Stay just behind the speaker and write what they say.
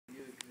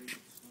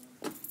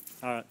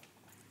All right.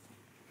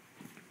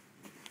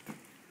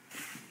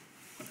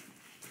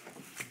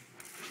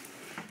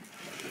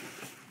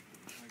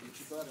 Now get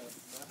your butt up,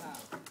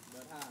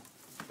 butt high.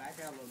 Back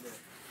out a little bit.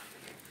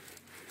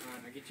 All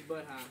right, now get your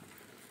butt high.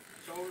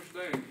 Shoulders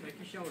down. Take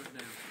your shoulders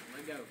down.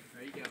 Let go.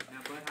 There you go.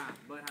 Now butt high,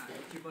 butt high.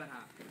 Get your butt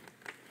high.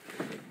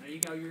 There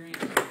you go, you're in.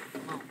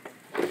 Come on.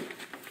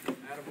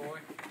 Attaboy.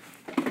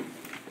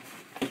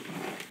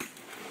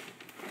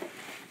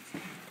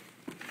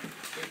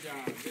 Good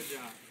job, good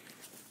job.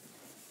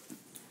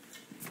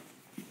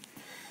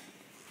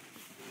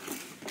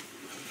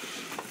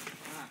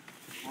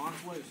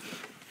 Arms loose.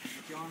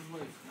 Get your arms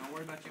loose. Don't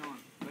worry about your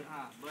arms. Butt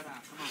high, butt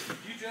high. Come on.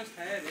 You just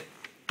had it.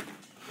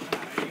 Butt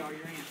high. There you go.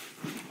 You're in.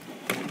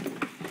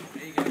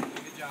 There you go.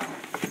 Good job.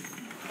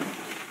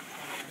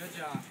 Good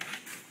job.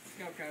 Let's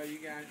go, Cole. You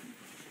got it.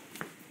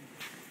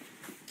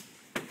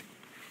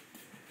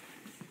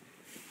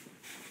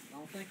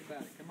 Don't think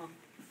about it. Come on.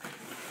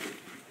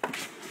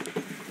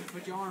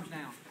 Put your arms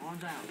down.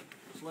 Arms out.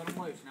 Just let them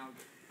loose. Now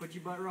put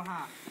your butt real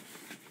high.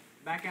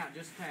 Back out.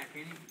 Just attack.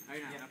 Can you? There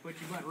you go. Now put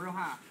your butt real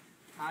high.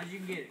 High as you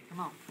can get it. Come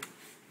on.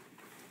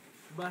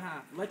 Butt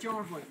high. Let your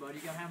arms loose, buddy.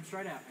 You gotta have them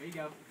straight out. There you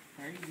go.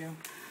 There you go.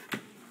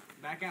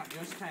 Back out.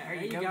 Just attack.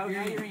 There you go. Now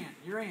you're in.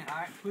 You're in. All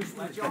right.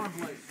 Let your arms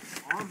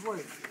loose. Arms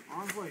loose.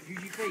 Arms loose.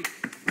 Use your feet.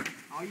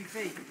 All your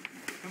feet.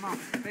 Come on.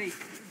 Feet.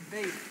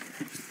 Feet.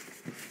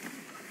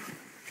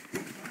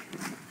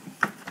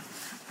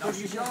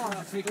 Push your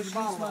arms. Push the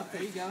ball up.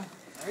 There you go.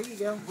 There you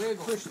go.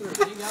 Wiggle. Push through.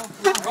 There you go.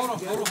 Hold on.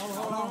 Settle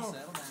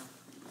down.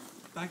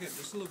 Back up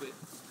just a little bit.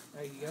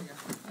 There you go.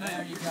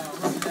 There you go.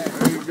 Right there.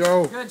 There you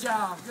go. Good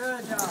job.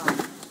 Good job.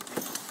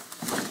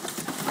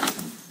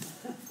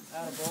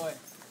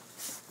 Attaboy.